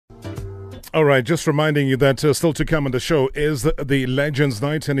All right, just reminding you that still to come on the show is the Legends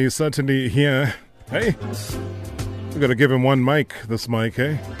Night, and he's certainly here. Hey, we're going to give him one mic, this mic,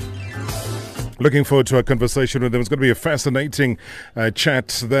 eh? Looking forward to our conversation with him. It's going to be a fascinating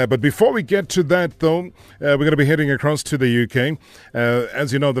chat there. But before we get to that, though, we're going to be heading across to the UK.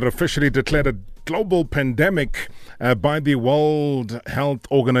 As you know, they're officially declared a global pandemic by the World Health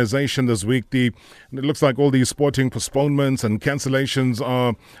Organization this week. It looks like all these sporting postponements and cancellations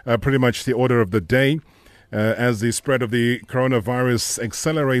are pretty much the order of the day. As the spread of the coronavirus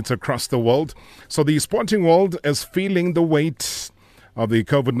accelerates across the world. So the sporting world is feeling the weight of the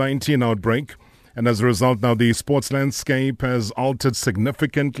COVID-19 outbreak. And as a result, now the sports landscape has altered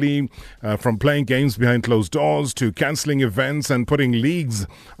significantly from playing games behind closed doors to cancelling events and putting leagues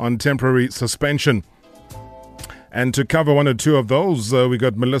on temporary suspension. And to cover one or two of those, we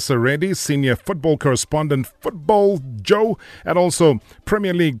got Melissa Reddy, senior football correspondent, Football Joe, and also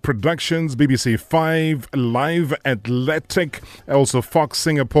Premier League Productions, BBC 5, Live Athletic, also Fox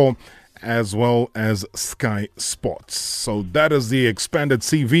Singapore, as well as Sky Sports. So that is the expanded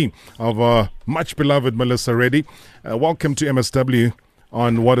CV of our much beloved Melissa Reddy. Welcome to MSW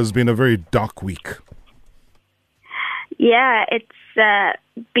on what has been a very dark week. Yeah, it's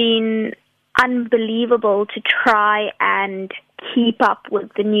been unbelievable to try and keep up with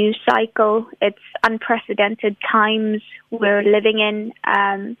the news cycle. It's unprecedented times we're living in.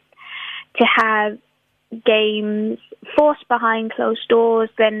 To have games forced behind closed doors,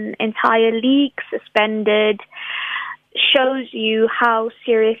 then entire leagues suspended, shows you how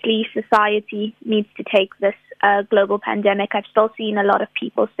seriously society needs to take this global pandemic. I've still seen a lot of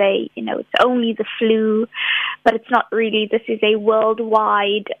people say, it's only the flu, but it's not really. This is a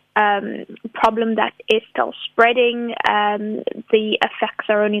worldwide problem that is still spreading. The effects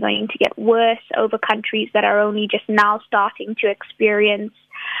are only going to get worse over countries that are only just now starting to experience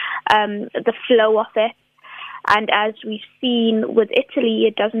the flow of it. And as we've seen with Italy,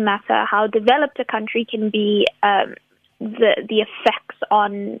 it doesn't matter how developed a country can be, the effects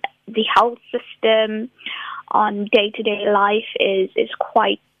on the health system, on day-to-day life is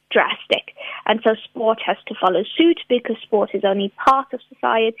quite drastic. And so sport has to follow suit because sport is only part of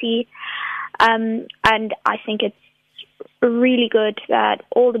society. And I think it's really good that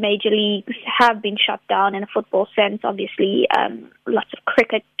all the major leagues have been shut down in a football sense. Obviously, lots of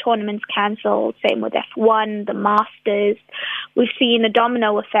cricket tournaments cancelled, same with F1, the Masters. We've seen a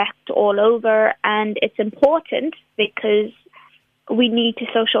domino effect all over, and it's important because we need to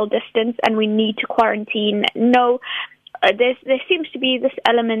social distance and we need to quarantine. No, there seems to be this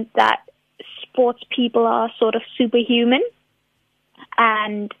element that sports people are sort of superhuman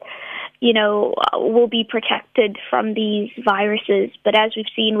and will be protected from these viruses. But as we've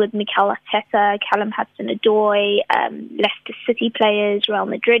seen with Mikel Arteta, Callum Hudson-Odoi, Leicester City players, Real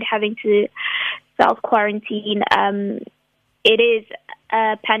Madrid having to self-quarantine, it is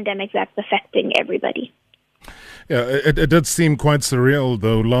a pandemic that's affecting everybody. Yeah, it did seem quite surreal,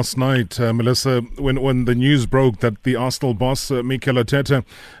 though, last night, Melissa, when the news broke that the Arsenal boss, Mikel Arteta,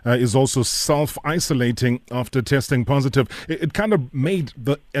 is also self-isolating after testing positive. It kind of made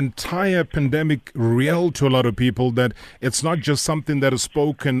the entire pandemic real to a lot of people, that it's not just something that is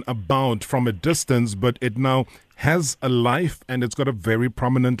spoken about from a distance, but it now has a life, and it's got a very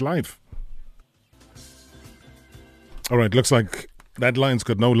prominent life. All right, looks like that line's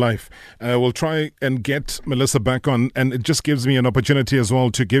got no life. We'll try and get Melissa back on, and it just gives me an opportunity as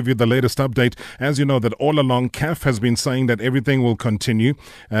well to give you the latest update. As you know, that all along, CAF has been saying that everything will continue,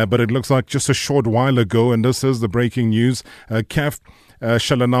 but it looks like just a short while ago, and this is the breaking news, CAF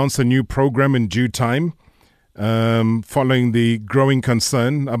shall announce a new program in due time. Following the growing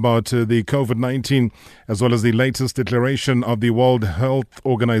concern about the COVID-19, as well as the latest declaration of the World Health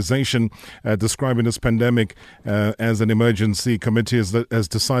Organization describing this pandemic as an emergency, committee has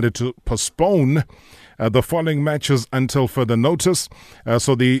decided to postpone the following matches until further notice.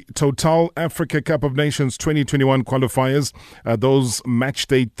 So the Total Africa Cup of Nations 2021 qualifiers, those match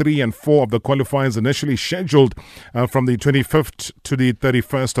day 3 and 4 of the qualifiers initially scheduled from the 25th to the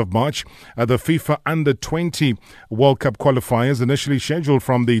 31st of March. The FIFA Under-20 World Cup qualifiers initially scheduled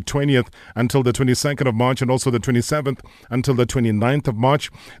from the 20th until the 22nd of March, and also the 27th until the 29th of March.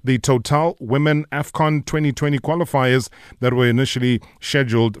 The Total Women AFCON 2020 qualifiers that were initially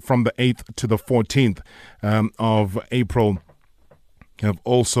scheduled from the 8th to the 14th of April have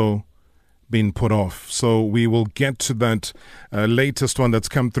also been put off. So we will get to that latest one that's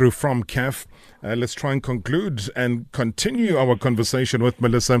come through from CAF. Let's try and conclude and continue our conversation with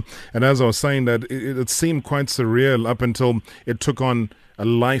Melissa. And as I was saying, that it seemed quite surreal up until it took on a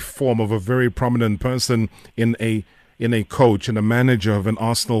life form of a very prominent person in a in a coach and a manager of an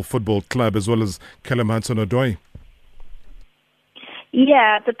Arsenal football club, as well as Callum Hudson-Odoi?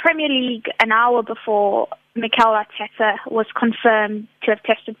 Yeah, the Premier League, an hour before Mikel Arteta was confirmed to have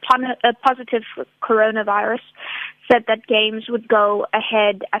tested positive for coronavirus, said that games would go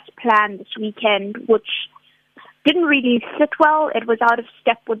ahead as planned this weekend, which didn't really sit well. It was out of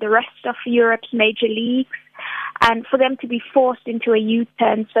step with the rest of Europe's major leagues. And for them to be forced into a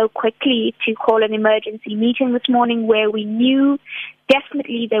U-turn so quickly to call an emergency meeting this morning where we knew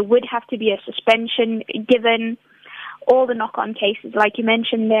definitely there would have to be a suspension given all the knock-on cases, like you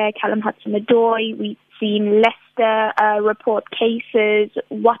mentioned there, Callum Hudson-Odoi, we've seen Leicester report cases,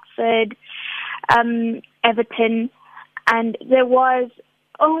 Watford, Everton, and there was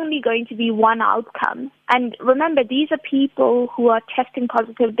only going to be one outcome. And remember, these are people who are testing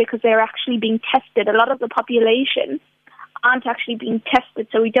positive because they're actually being tested. A lot of the population aren't actually being tested,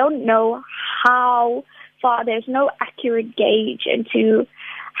 so we don't know how far. There's no accurate gauge into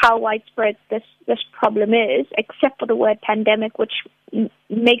how widespread this problem is, except for the word pandemic, which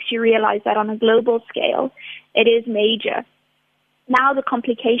makes you realize that on a global scale, it is major. Now the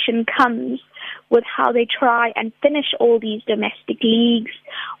complication comes with how they try and finish all these domestic leagues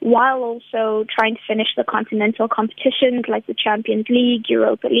while also trying to finish the continental competitions like the Champions League,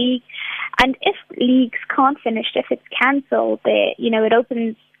 Europa League. And if leagues can't finish, if it's cancelled, it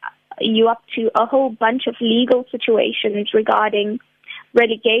opens you up to a whole bunch of legal situations regarding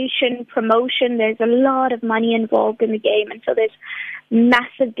relegation, promotion. There's a lot of money involved in the game, and so there's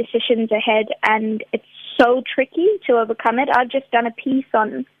massive decisions ahead, and it's so tricky to overcome it. I've just done a piece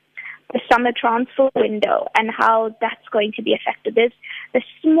on the summer transfer window and how that's going to be affected. There's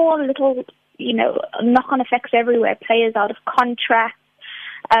small little, knock-on effects everywhere. Players out of contract,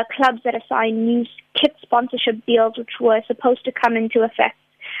 clubs that assign new kit sponsorship deals, which were supposed to come into effect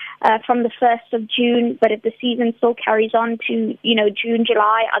from the 1st of June, but if the season still carries on to, June,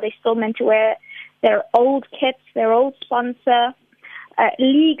 July, are they still meant to wear their old kits, their old sponsor?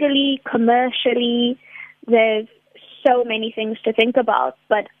 Legally, commercially, there's so many things to think about,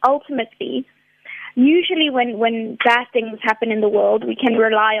 but ultimately, usually when bad things happen in the world, we can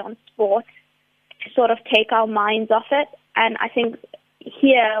rely on sport to sort of take our minds off it, and I think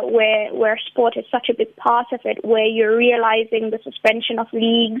here, where sport is such a big part of it, where you're realizing the suspension of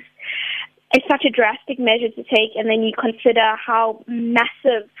leagues is such a drastic measure to take, and then you consider how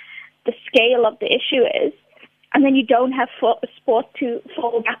massive the scale of the issue is, and then you don't have sport to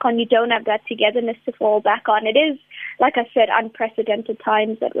fall back on, you don't have that togetherness to fall back on. It is, like I said, unprecedented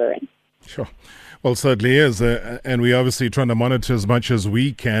times that we're in. Sure. Well, certainly is. And we're obviously trying to monitor as much as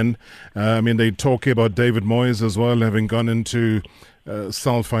we can. They're talking about David Moyes as well, having gone into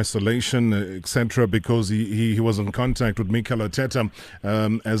self-isolation, etc., because he was in contact with Mikel Arteta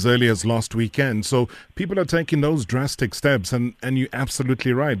as early as last weekend. So people are taking those drastic steps, and you're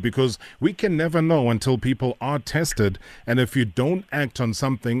absolutely right, because we can never know until people are tested. And if you don't act on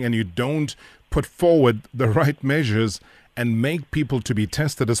something and you don't put forward the right measures and make people to be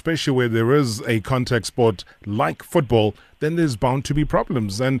tested, especially where there is a contact sport like football, then there's bound to be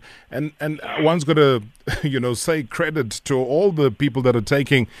problems. And one's got to, say credit to all the people that are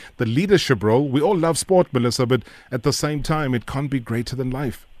taking the leadership role. We all love sport, Melissa, but at the same time, it can't be greater than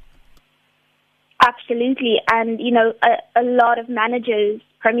life. Absolutely. And, a lot of managers,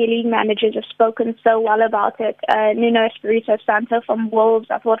 Premier League managers, have spoken so well about it. Nuno Espirito Santo from Wolves,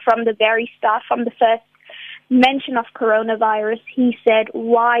 I thought from the very start, from the first mention of coronavirus, he said,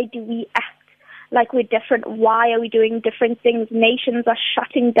 why do we act like we're different? Why are we doing different things? Nations are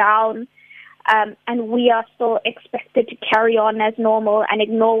shutting down, and we are still expected to carry on as normal and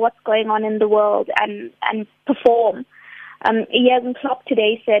ignore what's going on in the world and perform. Jurgen Klopp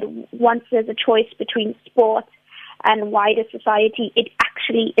today said once there's a choice between sport and wider society, it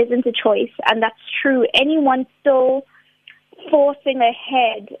actually isn't a choice, and that's true. Anyone still forcing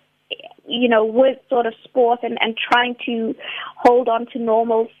ahead with sort of sport and trying to hold on to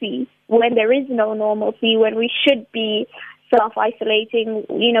normalcy when there is no normalcy, when we should be self-isolating,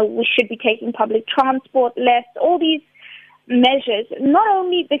 we should be taking public transport less, all these measures, not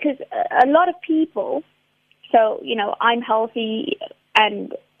only because a lot of people, so, I'm healthy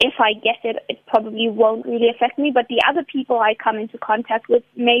and if I get it, it probably won't really affect me, but the other people I come into contact with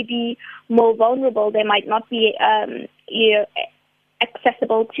may be more vulnerable. They might not be,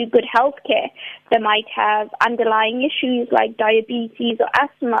 accessible to good health care. They might have underlying issues like diabetes or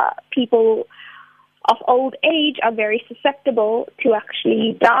asthma. People of old age are very susceptible to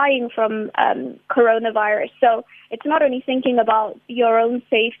actually dying from coronavirus. So it's not only thinking about your own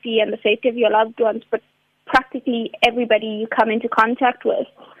safety and the safety of your loved ones, but practically everybody you come into contact with.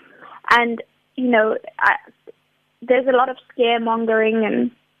 And, there's a lot of scaremongering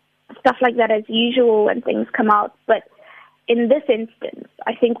and stuff like that as usual when things come out. But in this instance,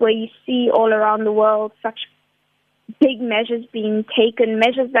 I think where you see all around the world such big measures being taken,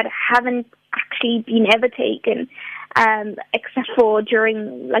 measures that haven't actually been ever taken, except for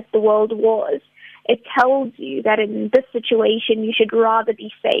during like the world wars, it tells you that in this situation you should rather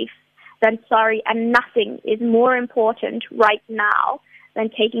be safe than sorry, and nothing is more important right now than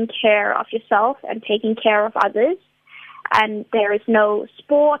taking care of yourself and taking care of others. And there is no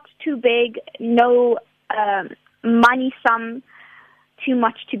sport too big, no money sum too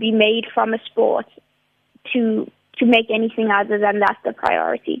much to be made from a sport to make anything other than that the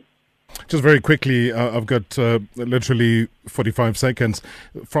priority. Just very quickly, I've got literally 45 seconds.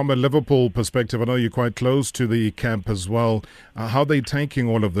 From a Liverpool perspective, I know you're quite close to the camp as well. How are they taking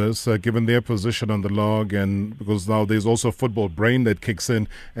all of this, given their position on the log, and because now there's also football brain that kicks in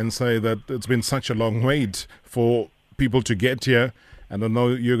and say that it's been such a long wait for people to get here. And I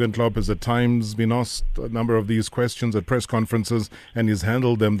know Jurgen Klopp has at times been asked a number of these questions at press conferences, and he's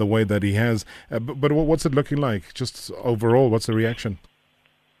handled them the way that he has. But what's it looking like? Just overall, what's the reaction?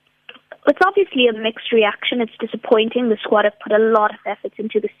 It's obviously a mixed reaction. It's disappointing. The squad have put a lot of efforts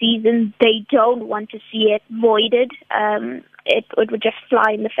into the season. They don't want to see it voided. It would just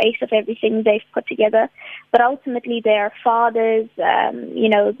fly in the face of everything they've put together. But ultimately, their fathers,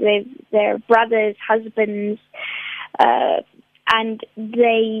 their brothers, husbands, and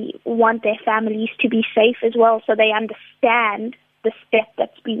they want their families to be safe as well. So they understand the step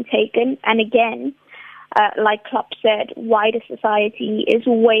that's been taken. And again, like Klopp said, wider society is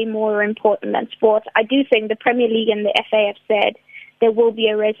way more important than sports. I do think the Premier League and the FA have said there will be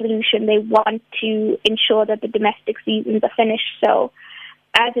a resolution. They want to ensure that the domestic seasons are finished. So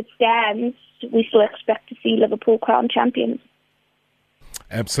as it stands, we still expect to see Liverpool crowned champions.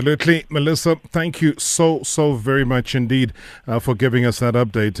 Absolutely. Melissa, thank you so very much indeed for giving us that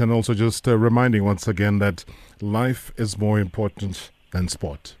update, and also just reminding once again that life is more important than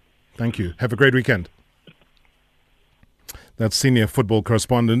sport. Thank you. Have a great weekend. That's senior football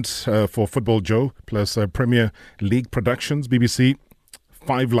correspondent for Football Joe, plus Premier League Productions, BBC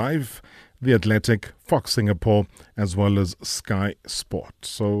 5 Live, The Athletic, Fox Singapore, as well as Sky Sport.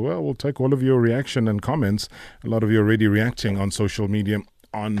 So we'll take all of your reaction and comments. A lot of you are already reacting on social media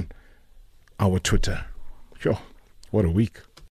on our Twitter. Sure, what a week.